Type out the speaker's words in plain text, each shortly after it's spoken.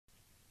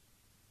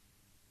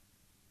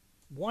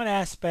One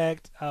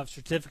aspect of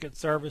certificate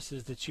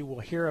services that you will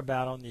hear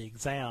about on the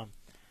exam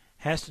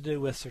has to do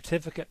with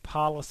certificate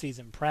policies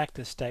and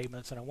practice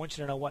statements, and I want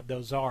you to know what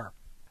those are.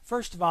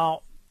 First of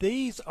all,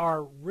 these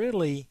are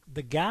really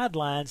the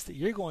guidelines that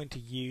you're going to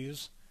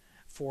use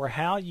for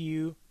how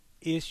you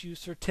issue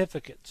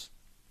certificates.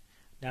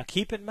 Now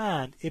keep in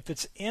mind, if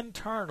it's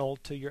internal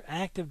to your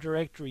Active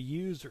Directory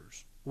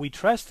users, we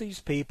trust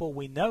these people,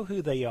 we know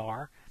who they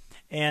are,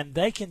 and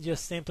they can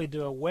just simply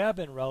do a web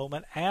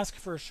enrollment, ask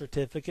for a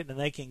certificate, and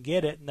they can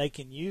get it, and they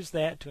can use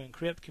that to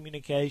encrypt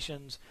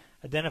communications,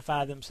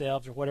 identify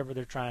themselves, or whatever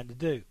they're trying to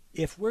do.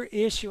 If we're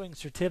issuing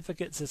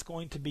certificates that's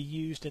going to be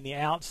used in the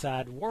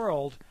outside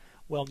world,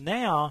 well,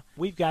 now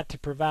we've got to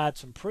provide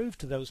some proof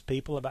to those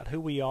people about who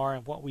we are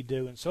and what we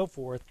do and so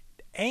forth.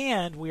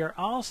 And we are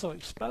also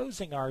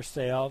exposing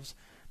ourselves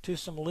to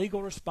some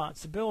legal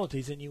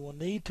responsibilities, and you will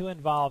need to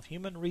involve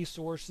human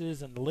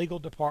resources and the legal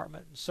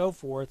department and so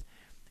forth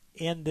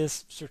in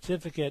this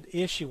certificate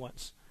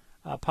issuance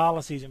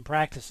policies and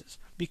practices.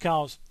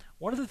 Because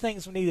one of the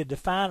things we need to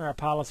define in our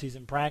policies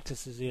and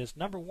practices is,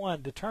 number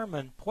one,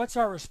 determine what's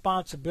our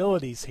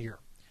responsibilities here.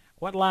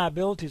 What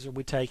liabilities are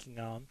we taking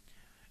on?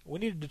 We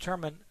need to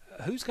determine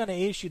who's going to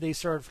issue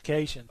these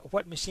certifications,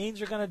 what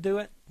machines are going to do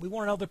it. We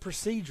want to know the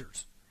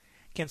procedures.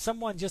 Can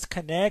someone just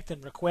connect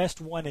and request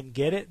one and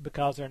get it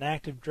because they're an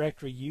Active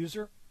Directory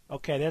user?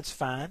 Okay, that's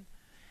fine.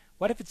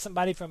 What if it's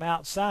somebody from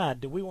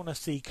outside? Do we want to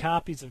see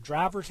copies of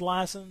driver's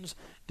license?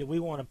 Do we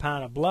want a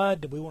pint of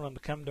blood? Do we want them to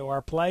come to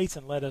our place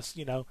and let us,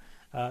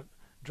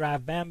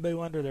 drive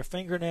bamboo under their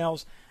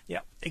fingernails?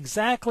 Yeah,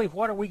 exactly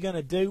what are we going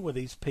to do with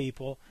these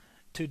people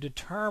to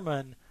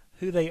determine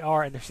who they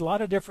are? And there's a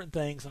lot of different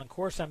things, and of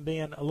course I'm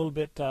being a little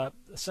bit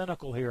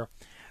cynical here,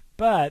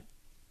 but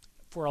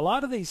for a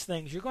lot of these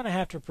things you're going to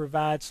have to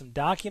provide some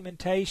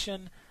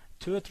documentation,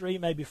 2 or 3,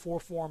 maybe 4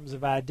 forms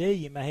of ID.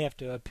 You may have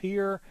to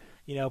appear,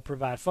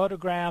 provide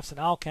photographs and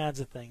all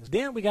kinds of things.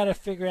 Then we got to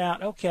figure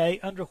out, okay,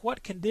 under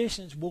what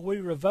conditions will we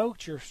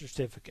revoke your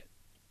certificate?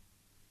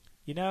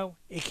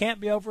 It can't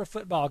be over a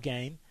football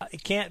game.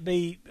 It can't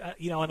be,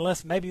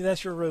 unless maybe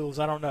that's your rules,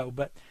 I don't know.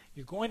 But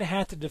you're going to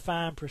have to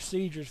define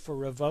procedures for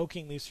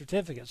revoking these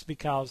certificates,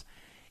 because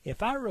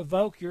if I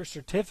revoke your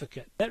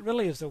certificate, that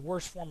really is the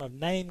worst form of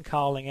name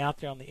calling out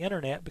there on the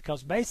internet,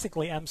 because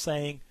basically I'm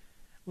saying,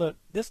 look,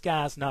 this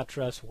guy's not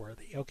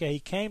trustworthy. Okay, he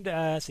came to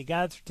us, he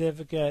got a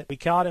certificate, we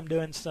caught him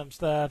doing some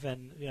stuff,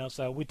 and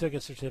so we took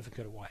his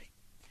certificate away.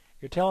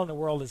 You're telling the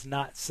world it's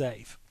not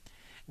safe.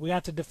 We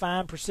have to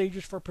define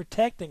procedures for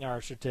protecting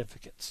our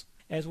certificates.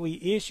 As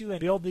we issue and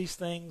build these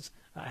things,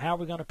 how are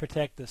we going to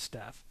protect this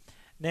stuff?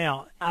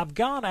 Now, I've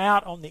gone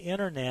out on the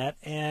internet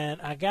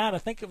and I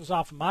think it was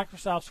off of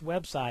Microsoft's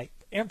website,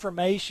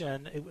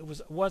 information. It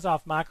was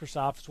off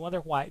Microsoft. It's one of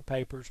their white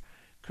papers,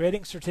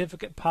 creating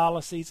certificate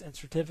policies and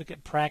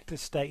certificate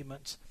practice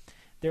statements.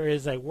 There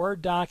is a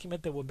Word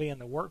document that will be in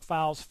the Work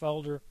Files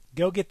folder.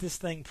 Go get this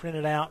thing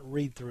printed out and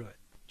read through it.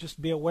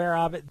 Just be aware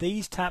of it.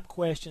 These type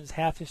questions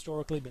have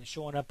historically been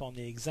showing up on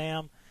the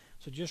exam,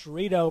 so just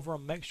read over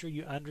them. Make sure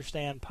you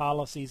understand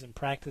policies and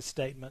practice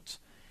statements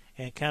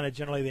and kind of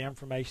generally the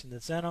information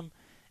that's in them,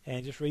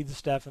 and just read the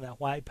stuff in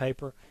that white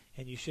paper,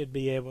 and you should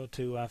be able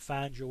to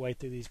find your way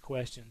through these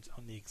questions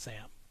on the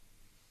exam.